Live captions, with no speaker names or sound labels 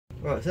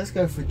Right, so let's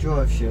go for a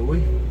drive, shall we?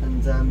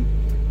 And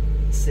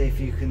see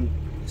if you can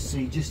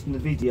see just in the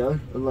video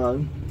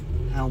alone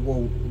how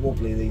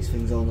wobbly these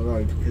things are on the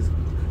road. Because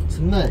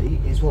to me,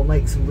 it's what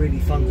makes them really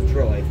fun to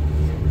drive.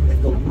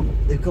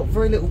 They've got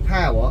very little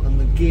power, and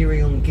the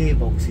gearing on the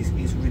gearboxes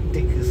is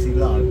ridiculously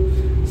low.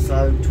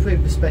 So to put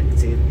in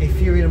perspective,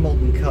 if you're in a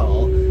modern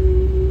car,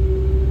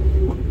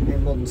 in a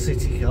modern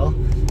city car,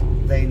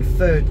 then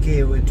third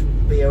gear would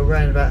be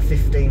around about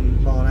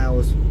 15 mile an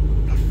hour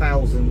per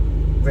thousand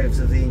revs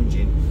of the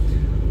engine.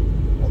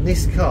 On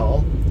this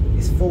car,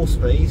 it's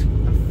 4-speed,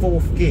 and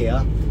fourth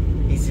gear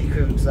is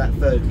equivalent to that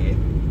third gear.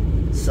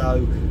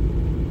 So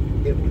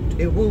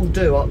it will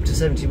do up to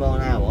 70 mile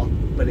an hour,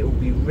 but it will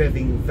be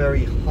revving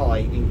very high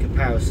in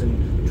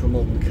comparison to a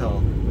modern car,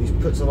 which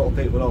puts a lot of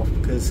people off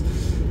because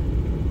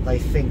they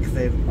think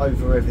they're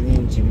over revving the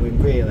engine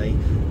when really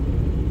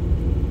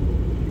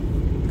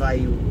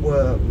they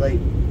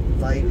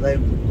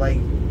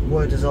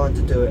were designed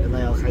to do it, and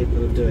they are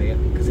capable of doing it,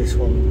 because this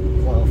one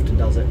quite often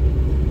does it.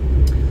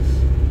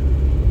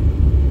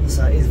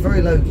 So it's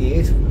very low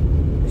geared,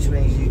 which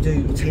means you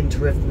do tend to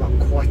rev them up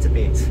quite a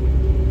bit,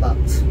 but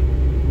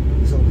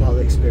it's all part of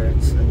the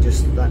experience, and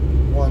just that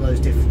one of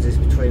those differences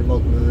between a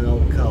modern and an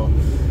old car.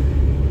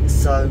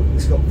 So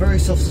it's got very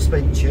soft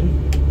suspension,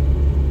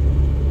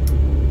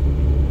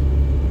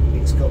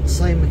 it's got the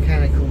same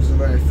mechanicals as the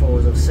Renault 4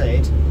 as I've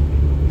said.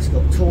 It's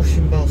got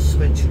torsion bar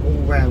suspension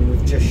all round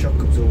with just shock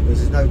absorbers.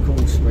 There's no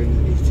coil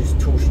spring, it's just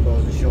torsion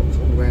bars and shocks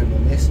all round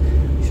on this,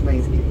 which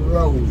means it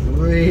rolls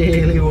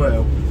really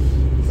well.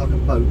 It's like a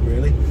boat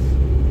really.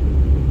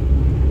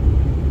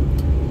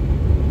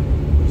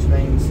 Which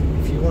means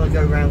if you want to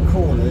go round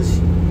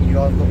corners, you've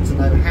got to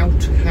know how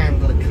to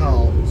handle a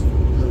car that's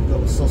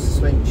got a soft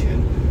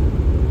suspension,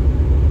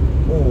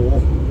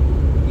 or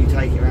you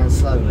take it around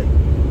slowly.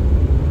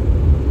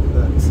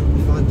 But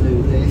if I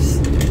do this,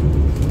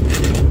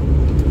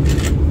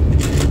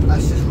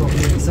 that's just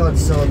rocking side to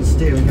side on the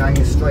steering, going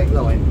in a straight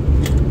line,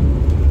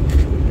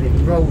 and it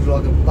rolls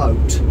like a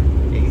boat.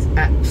 It is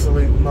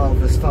absolute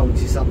marvellous fun,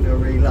 which is something I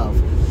really love.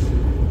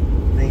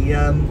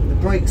 The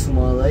brakes on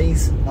one of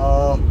these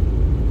are on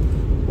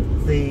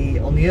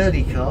the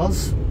early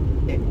cars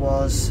it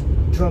was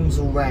drums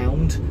all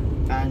round,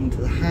 and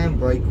the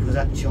handbrake was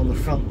actually on the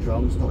front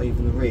drums, not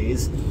even the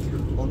rears.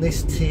 On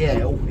this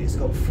TL, it's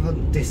got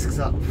front discs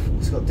up.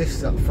 It's got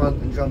discs up front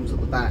and drums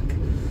at the back.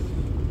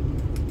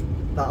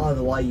 But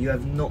either way, you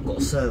have not got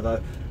a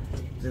servo.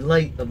 The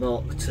later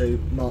Mark II,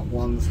 Mark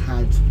 1s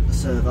had a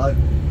servo.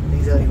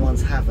 These early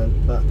ones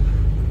haven't, but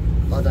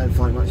I don't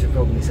find much of a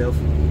problem myself.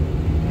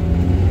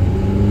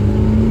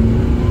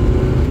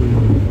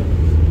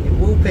 It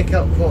will pick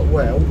up quite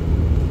well,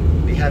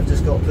 but you have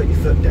just got to put your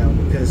foot down,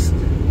 because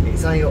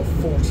it's only got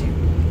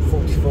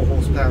 44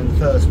 horsepower in the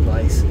first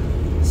place.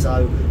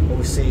 So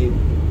obviously,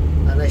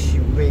 unless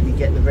you really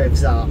get the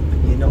revs up,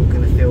 you're not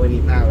going to feel any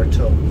power at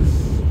all.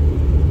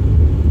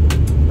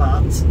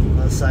 But as I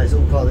say, it's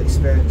all part of the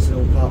experience and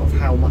all part of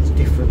how much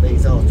different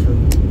these are to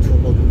a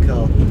modern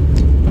car.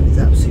 It's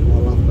absolutely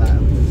what I love about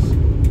them.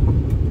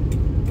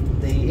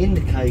 The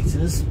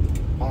indicators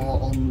are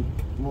on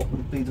what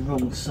would be the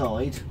wrong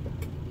side.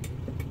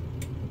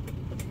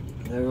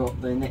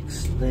 They're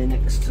next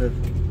to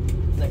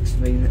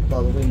me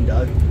by the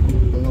window,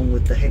 along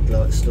with the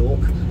headlight stalk,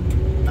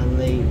 and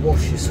the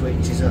washer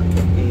switch is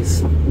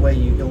where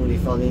you normally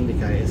find the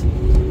indicators.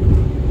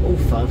 All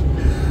fun.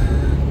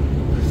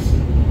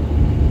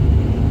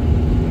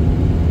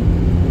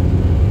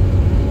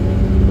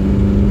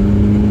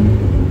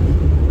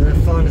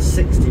 Find a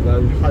 60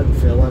 road,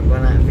 hopefully I won't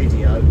run out of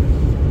video,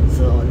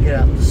 so that I can get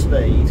up to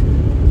speed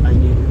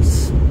and you can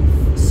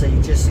see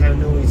just how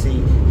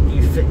noisy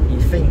you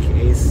think it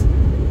is,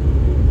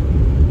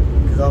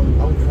 because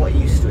I'm quite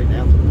used to it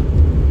now.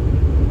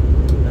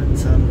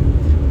 But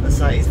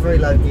as I say, it's very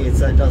low geared,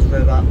 so it does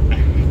rev up a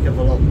heck of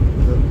a lot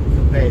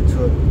compared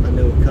to a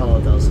newer car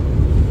does.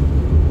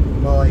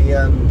 My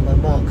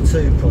Mark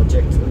II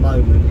project at the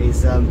moment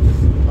is I'm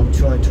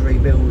trying to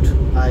rebuild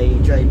a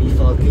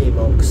JB5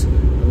 gearbox,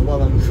 and the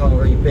one I'm trying to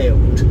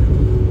rebuild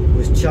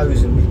was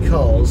chosen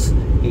because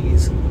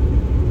it's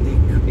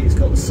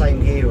got the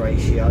same gear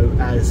ratio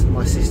as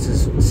my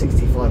sister's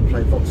 65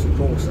 plate Vauxhall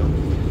Corsa,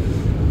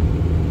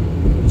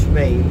 which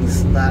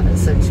means that at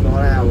 70 mile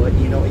an hour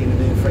you're not even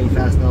doing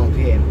 3000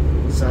 RPM,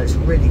 so it's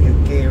really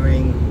good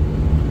gearing,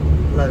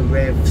 low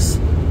revs,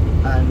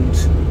 and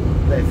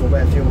therefore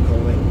better fuel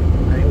economy,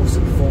 and it also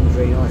performs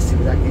really nicely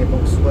with that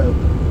gearbox as well.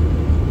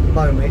 At the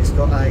moment it's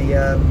got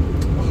a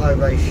high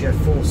ratio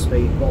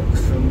 4-speed box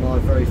from my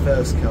very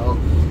first car,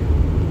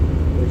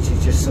 which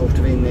is just sort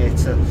of in there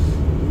to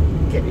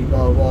get me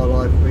by while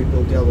I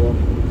rebuild the other one.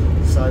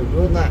 So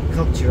we're on that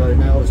country road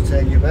now I was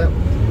telling you about.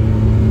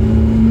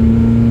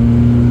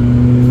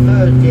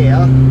 Third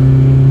gear,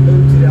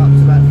 booted it up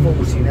to about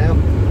 40 now.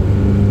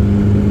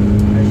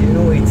 As you can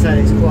already tell,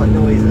 it's quite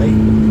noisy.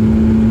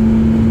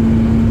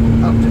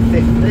 Up to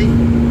 50.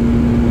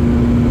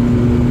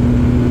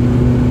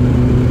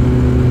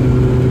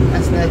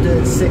 That's now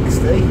doing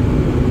 60.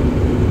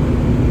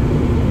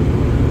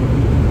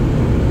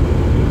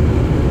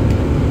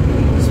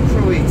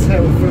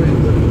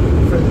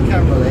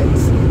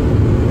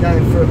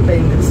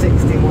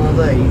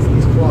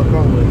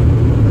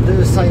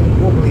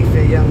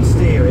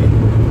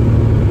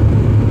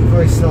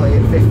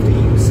 50, you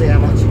can see how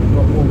much you've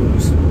got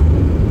walls.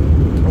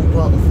 All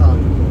part of the fun.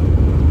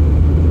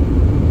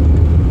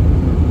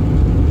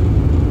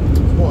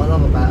 That's what I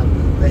love about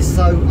them. They're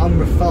so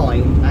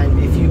unrefined, and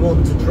if you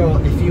want to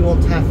drive, if you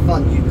want to have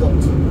fun, you've got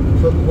to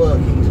put the work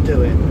in to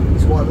do it.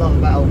 That's what I love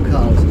about old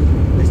cars.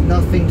 There's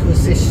nothing to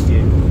assist you.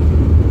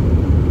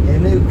 In a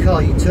new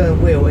car, you turn a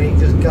wheel and it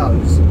just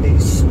goes.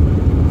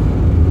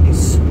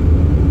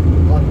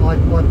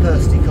 I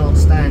personally can't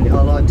stand it.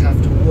 I like to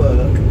have to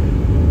work.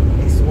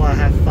 It's why I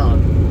have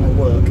fun. I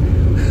work.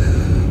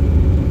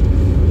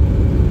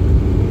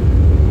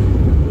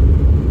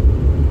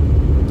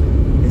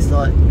 It's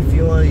like if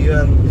you want to,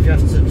 if you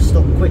have to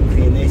stop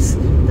quickly in this,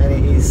 then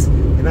it is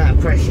the amount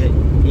of pressure.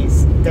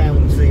 It's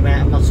down to the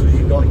amount of muscles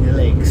you've got in your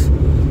legs,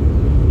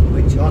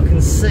 which I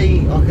can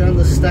see. I can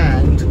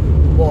understand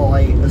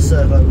why a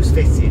servo was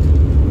fitted,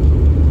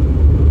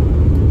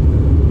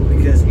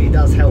 because it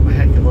does help a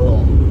heck of a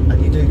lot.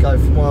 And you do go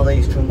from one of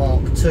these to a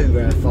Mark II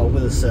Renault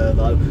with a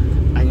servo,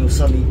 and you'll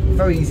suddenly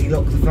very easily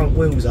lock the front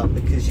wheels up,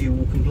 because you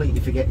will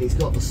completely forget it's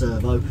got the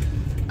servo.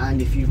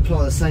 And if you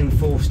apply the same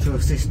force to a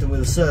system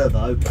with a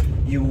servo,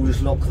 you will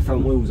just lock the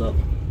front wheels up,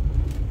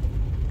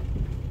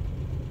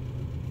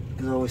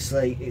 because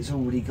obviously it's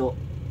already got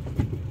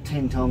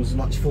 10 times as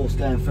much force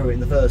going through it in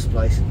the first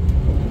place.